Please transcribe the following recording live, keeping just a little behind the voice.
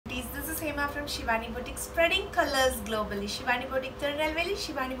Hema from Shivani Boutique, spreading colors globally. Shivani Boutique Tirunelveli,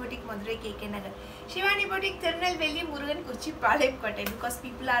 Shivani Boutique Madurai, 𝐾𝐾𝐿. Shivani Boutique Tirunelveli, Murugan Kurchi, Palayam Kottai, because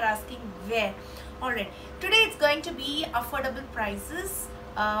people are asking where. Alright, today it's going to be affordable prices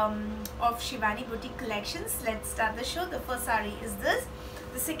of Shivani Boutique collections. Let's start the show. The first saree is this.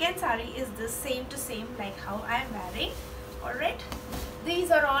 The second saree is this, same to same like how I am wearing. Alright, these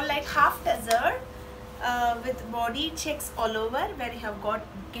are all like half tussar. With body checks all over, where you have got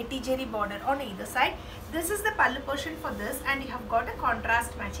𝐻𝐿 border on either side. This is the pallu portion for this, and you have got a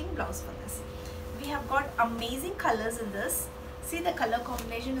contrast matching blouse for this. We have got amazing colors in this. See, the color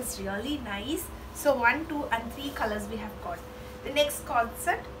combination is really nice. So 1, 2 and 3 colors we have got. The next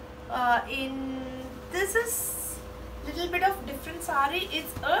concept this is little bit of different saree.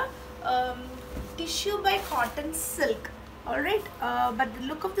 It's a tissue by cotton silk. Alright, but the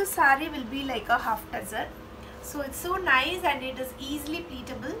look of the saree will be like a half tussar. So it's so nice and it is easily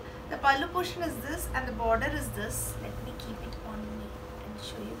pleatable. The pallu portion is this and the border is this. Let me keep it on me and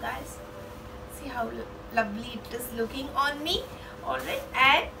show you guys. See how lovely it is looking on me. Alright,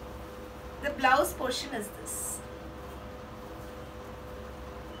 and the blouse portion is this.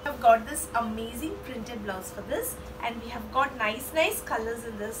 We have got this amazing printed blouse for this, and we have got nice colors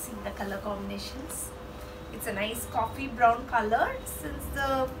in this. See the color combinations. It's a nice coffee brown color. Since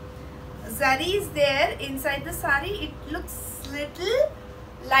the zari is there inside the saree, it looks little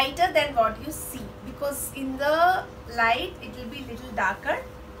lighter than what you see, because in the light it will be little darker.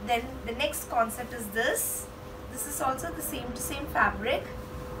 Then the next concept is this. This is also the same to same fabric.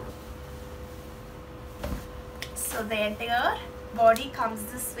 So the entire body comes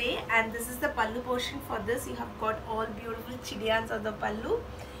this way, and this is the pallu portion for this. You have got all beautiful chidiyans on the pallu,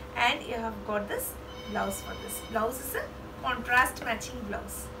 and you have got this blouse for this. Blouse is a contrast matching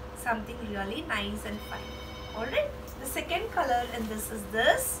blouse, something really nice and fine. Alright, the second color in this is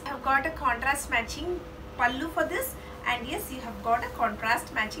this. You have got a contrast matching pallu for this, and yes, you have got a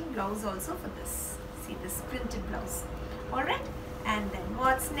contrast matching blouse also for this. See this printed blouse. Alright, and then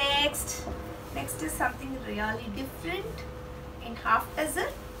what's next? Next is something really different in half tussar.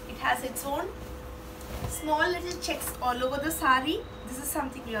 It has its own small little checks all over the saree. This is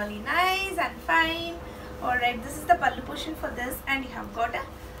something really nice and fine. Alright, this is the pallu portion for this, and you have got a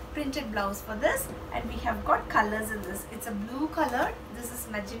printed blouse for this, and we have got colors in this. It's a blue color. This is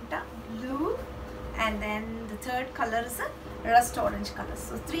magenta blue, and then the third color is a rust orange color.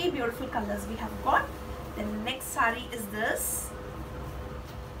 So 3 beautiful colors we have got. Then the next saree is this.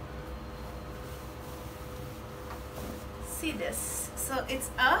 See this. So it's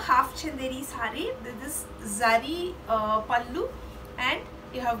a half chanderi saree. This is zari pallu, and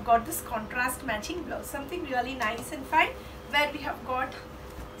you have got this contrast matching blouse. Something really nice and fine. Where we have got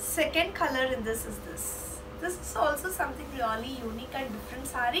second color in this is this. This is also something really unique and different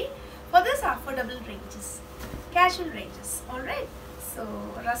saree for this affordable ranges, casual ranges. Alright. So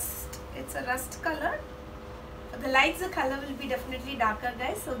rust. It's a rust color. For the lights, the color will be definitely darker,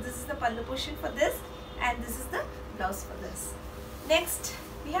 guys. So this is the pallu portion for this, and this is the blouse for this. Next,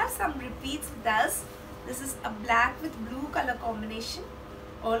 we have some repeats with us. This is a black with blue color combination,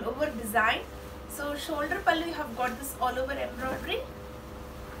 all over design. So shoulder pallu, you have got this all over embroidery.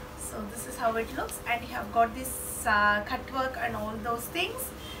 So this is how it looks, and you have got this cut work and all those things,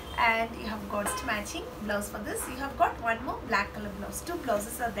 and you have got matching blouse for this. You have got one more black color blouse. 2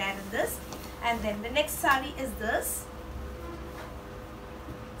 blouses are there in this, and then the next saree is this.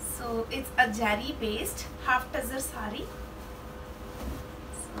 So it's a jari based half tussar saree.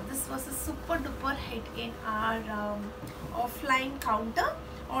 So this was a super duper hit in our offline counter.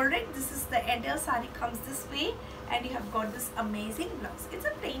 Alright, this is the entire saree comes this way, and you have got this amazing blouse. It's a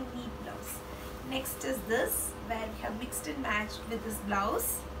plain neat blouse. Next is this, where we have mixed and matched with this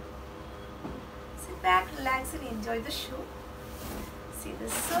blouse. Sit back, relax and enjoy the show. See,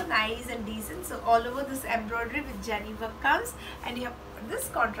 this is so nice and decent. So all over this embroidery with jari work comes, and you have this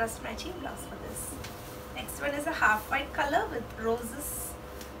contrast matching blouse for this. Next one is a half white color with roses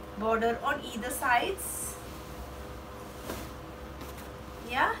border on either sides.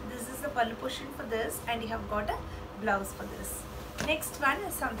 Yeah, this is the pallu portion for this, and you have got a blouse for this. Next one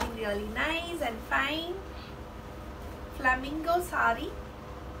is something really nice and fine, flamingo saree.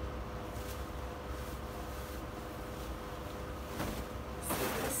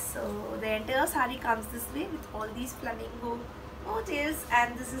 So the entire saree comes this way with all these flamingo motifs,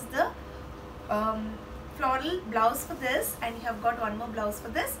 and this is the floral blouse for this, and you have got one more blouse for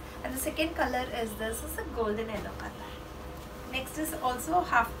this, and the second color is this is a golden yellow color. Next is also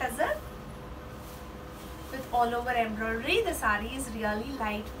half tussar with all over embroidery. The saree is really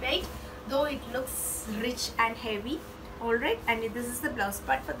lightweight, though it looks rich and heavy. Alright, and this is the blouse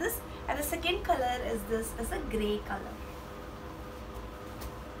part for this, and the second color is this, is a grey color.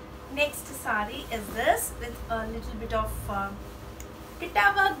 Next saree is this with a little bit of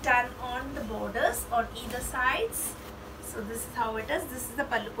pitta work done on the borders on either sides. So this is how it is. This is the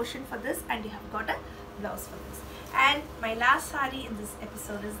pallu portion for this, and you have got a blouse for this. And my last saree in this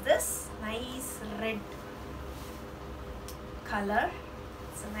episode is this nice red color.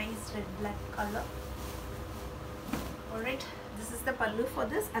 It's a nice red black color. Alright, this is the pallu for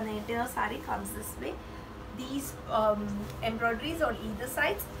this, and the entire saree comes this way. These embroideries on either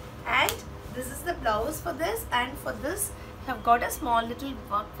sides, and this is the blouse for this, and for this you have got a small little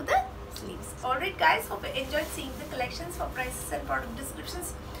work for the sleeves. Alright guys, hope you enjoyed seeing the collections. For prices and product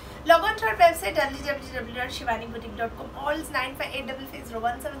descriptions, log on to our website www.shivaniboutique.com. All is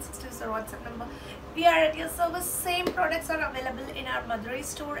 95855017620 WhatsApp number. We are at your service. Same products are available in our Madurai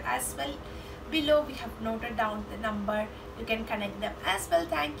store as well. Below we have noted down the number. You can connect them as well.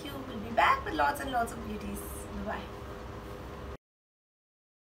 Thank you. We'll be back with lots and lots of beauties. Bye.